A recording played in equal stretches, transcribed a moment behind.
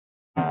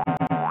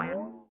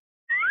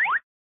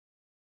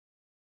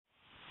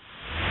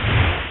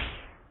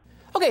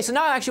Okay, so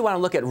now I actually want to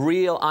look at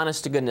real,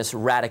 honest-to-goodness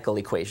radical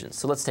equations.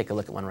 So let's take a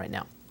look at one right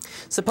now.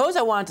 Suppose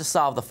I wanted to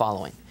solve the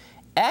following.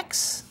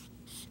 X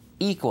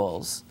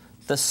equals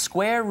the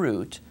square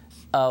root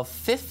of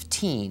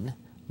 15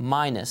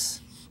 minus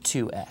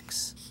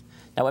 2x.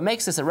 Now what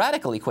makes this a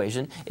radical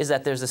equation is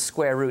that there's a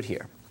square root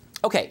here.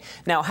 Okay,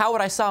 now how would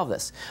I solve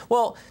this?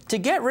 Well, to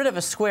get rid of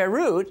a square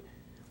root,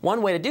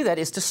 one way to do that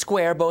is to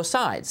square both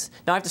sides.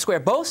 Now I have to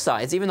square both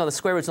sides, even though the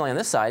square root's only on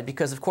this side,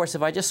 because of course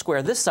if I just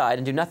square this side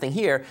and do nothing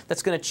here,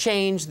 that's going to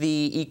change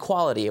the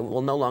equality. It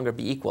will no longer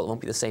be equal. It won't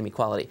be the same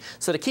equality.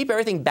 So to keep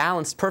everything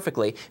balanced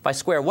perfectly, if I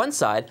square one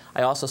side,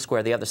 I also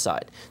square the other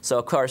side. So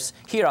of course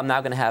here I'm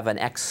now going to have an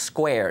x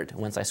squared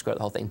once I square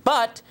the whole thing.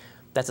 But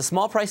that's a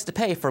small price to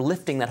pay for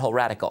lifting that whole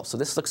radical. So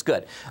this looks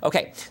good.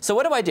 Okay, so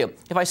what do?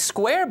 If I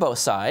square both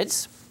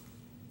sides,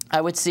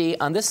 I would see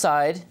on this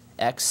side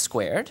x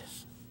squared.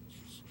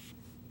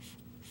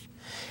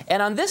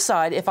 And on this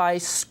side, if I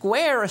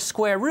square a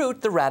square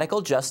root, the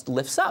radical just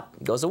lifts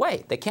up, goes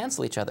away. They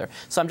cancel each other.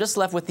 So I'm just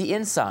left with the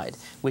inside,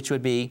 which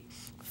would be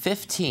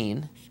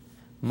 15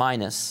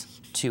 minus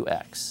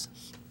 2x.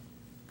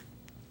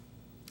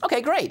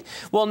 Okay, great.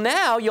 Well,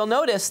 now you'll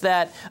notice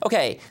that,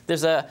 okay,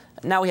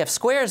 now we have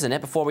squares in it.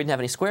 Before we didn't have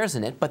any squares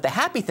in it. But the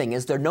happy thing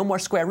is there are no more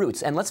square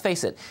roots. And let's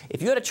face it,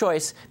 if you had a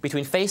choice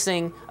between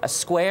facing a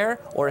square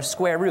or a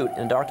square root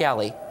in a dark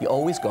alley, you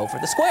always go for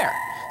the square.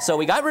 So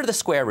we got rid of the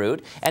square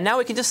root, and now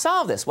we can just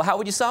solve this. Well, how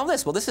would you solve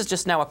this? Well, this is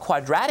just now a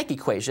quadratic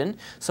equation.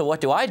 So what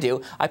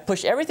do? I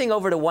push everything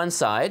over to one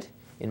side,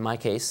 in my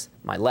case,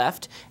 my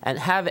left, and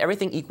have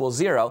everything equal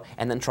 0,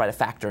 and then try to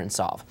factor and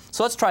solve.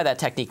 So let's try that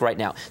technique right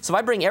now. So if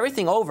I bring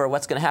everything over,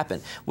 what's going to happen?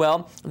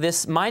 Well,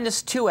 this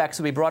minus 2x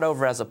will be brought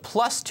over as a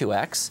plus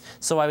 2x.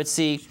 So I would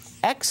see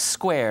x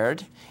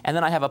squared, and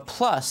then I have a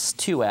plus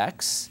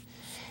 2x.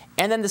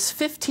 And then this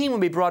 15 will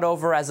be brought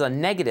over as a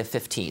negative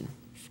 15.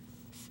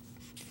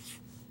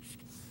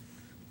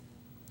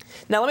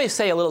 Now let me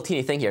say a little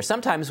teeny thing here.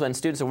 Sometimes when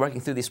students are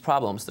working through these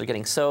problems, they're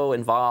getting so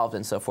involved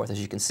and so forth,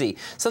 as you can see.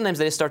 Sometimes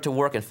they just start to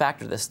work and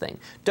factor this thing.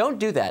 Don't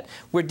do that.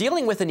 We're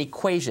dealing with an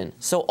equation,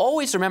 so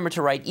always remember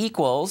to write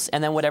equals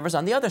and then whatever's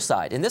on the other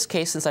side. In this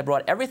case, since I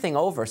brought everything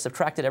over,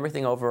 subtracted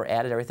everything over,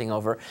 added everything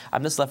over,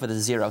 I'm just left with a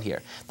 0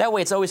 here. That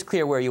way it's always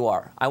clear where you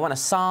are. I want to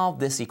solve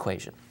this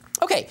equation.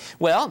 Okay,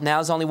 well, now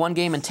there's only one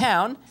game in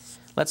town.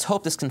 Let's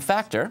hope this can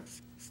factor.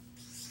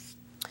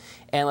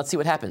 And let's see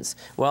what happens.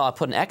 Well, I'll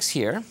put an x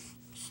here.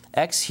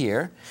 X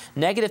here.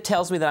 Negative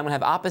tells me that I'm going to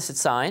have opposite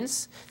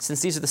signs.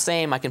 Since these are the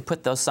same, I can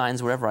put those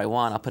signs wherever I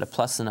want. I'll put a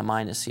plus and a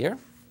minus here.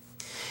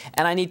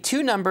 And I need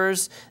two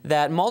numbers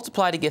that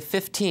multiply to give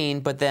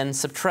 15, but then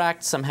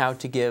subtract somehow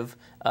to give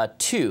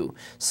 2.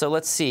 So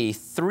let's see.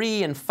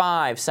 3 and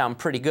 5 sound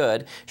pretty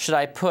good. Should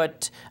I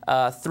put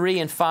 3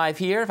 and 5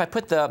 here? If I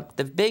put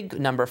the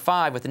big number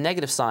 5 with the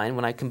negative sign,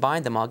 when I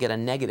combine them, I'll get a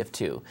negative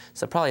 2.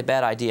 So probably a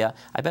bad idea.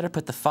 I better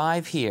put the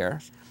 5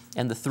 here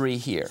and the 3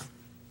 here.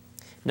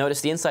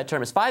 Notice the inside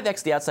term is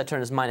 5x, the outside term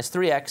is minus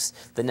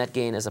 3x, the net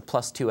gain is a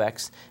plus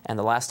 2x, and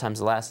the last times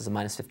the last is a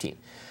minus 15.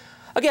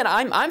 Again,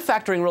 I'm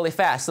factoring really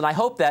fast, and I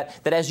hope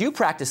that as you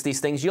practice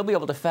these things, you'll be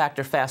able to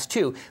factor fast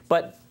too.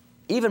 But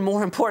even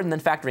more important than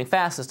factoring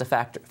fast is to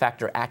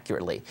factor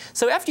accurately.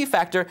 So after you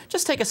factor,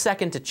 just take a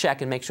second to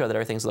check and make sure that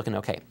everything's looking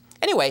okay.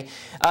 Anyway,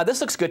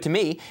 this looks good to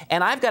me,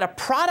 and I've got a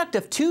product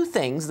of two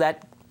things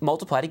that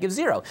multiply to give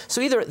 0. So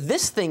either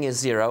this thing is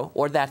 0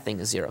 or that thing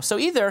is 0. So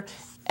either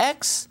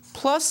x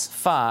plus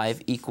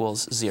 5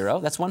 equals 0.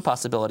 That's one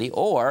possibility.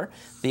 Or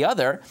the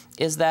other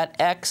is that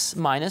x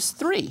minus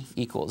 3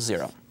 equals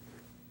 0.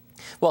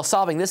 Well,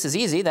 solving this is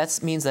easy. That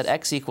means that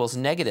x equals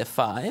negative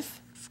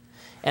 5.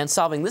 And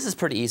solving this is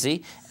pretty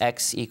easy.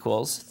 X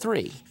equals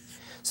 3.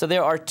 So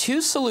there are two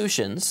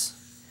solutions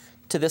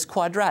to this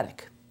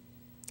quadratic.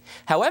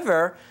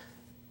 However,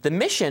 the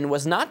mission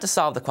was not to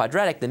solve the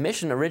quadratic. The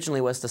mission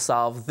originally was to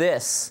solve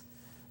this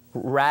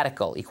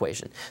radical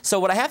equation. So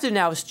what I have to do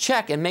now is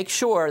check and make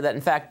sure that,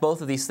 in fact,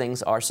 both of these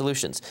things are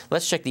solutions.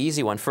 Let's check the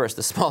easy one first,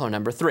 the smaller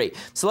number, 3.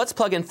 So let's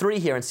plug in 3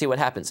 here and see what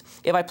happens.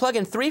 If I plug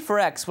in 3 for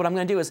x, what I'm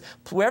going to do is,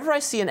 wherever I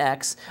see an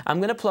x, I'm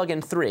going to plug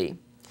in 3.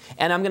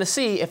 And I'm going to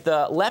see if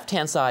the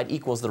left-hand side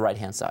equals the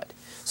right-hand side.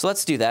 So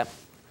let's do that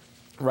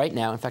right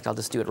now. In fact, I'll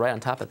just do it right on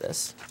top of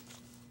this.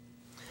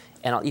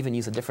 And I'll even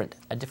use a different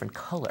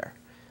color.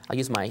 I'll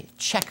use my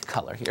Czech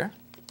color here.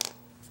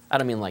 I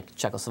don't mean like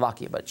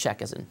Czechoslovakia, but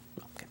Czech as in,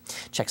 okay,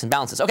 checks and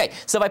balances. Okay,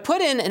 so if I put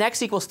in an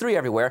x equals 3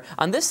 everywhere,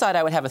 on this side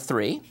I would have a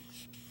 3.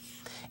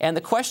 And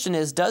the question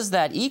is, does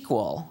that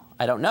equal?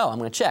 I don't know. I'm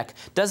going to check.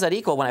 Does that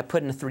equal when I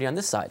put in a 3 on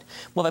this side?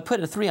 Well, if I put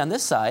in a 3 on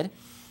this side,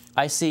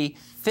 I see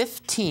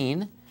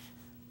 15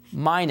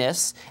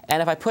 minus,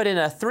 and if I put in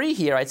a 3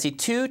 here, I'd see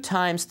 2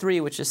 times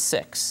 3, which is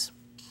 6.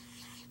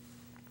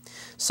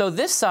 So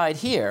this side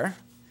here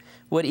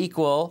would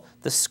equal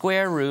the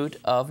square root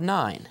of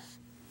 9.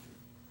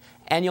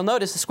 And you'll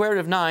notice the square root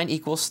of 9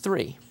 equals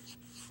 3.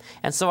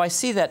 And so I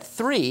see that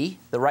 3,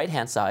 the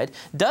right-hand side,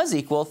 does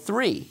equal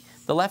 3,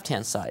 the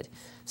left-hand side.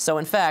 So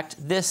in fact,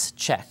 this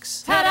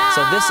checks. Ta-da!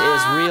 So this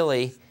is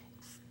really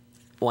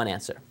one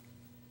answer.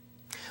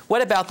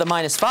 What about the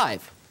minus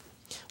 5?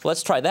 Well,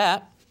 let's try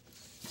that.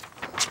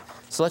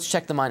 So let's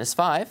check the minus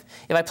 5.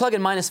 If I plug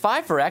in minus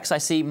 5 for x, I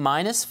see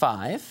minus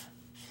 5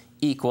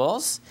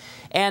 equals.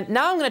 And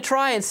now I'm going to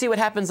try and see what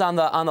happens on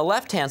the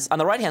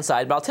right-hand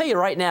side. But I'll tell you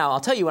right now, I'll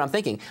tell you what I'm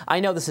thinking. I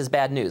know this is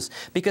bad news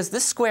because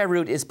this square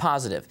root is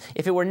positive.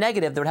 If it were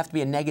negative, there would have to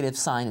be a negative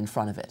sign in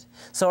front of it.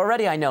 So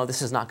already I know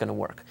this is not going to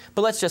work.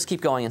 But let's just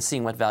keep going and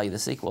seeing what value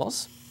this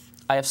equals.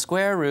 I have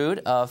square root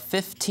of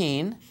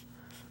 15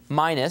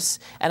 minus,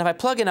 and if I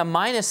plug in a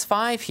minus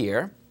 5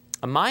 here,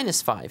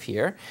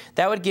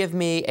 that would give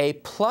me a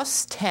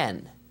plus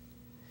 10.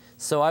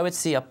 So I would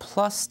see a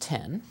plus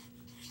 10.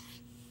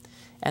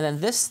 And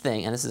then this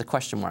thing, and this is a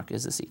question mark,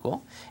 is this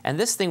equal? And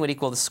this thing would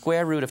equal the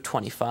square root of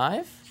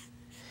 25.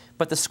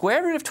 But the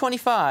square root of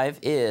 25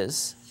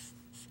 is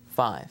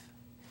 5.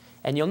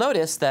 And you'll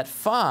notice that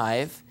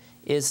 5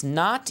 is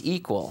not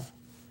equal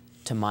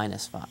to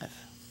minus 5.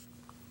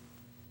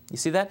 You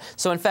see that?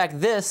 So in fact,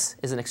 this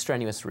is an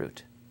extraneous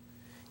root.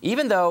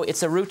 Even though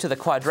it's a root to the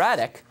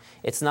quadratic,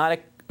 it's not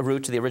a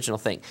root to the original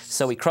thing.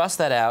 So we cross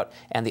that out,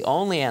 and the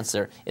only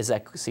answer is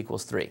x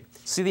equals 3.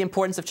 See the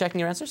importance of checking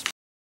your answers?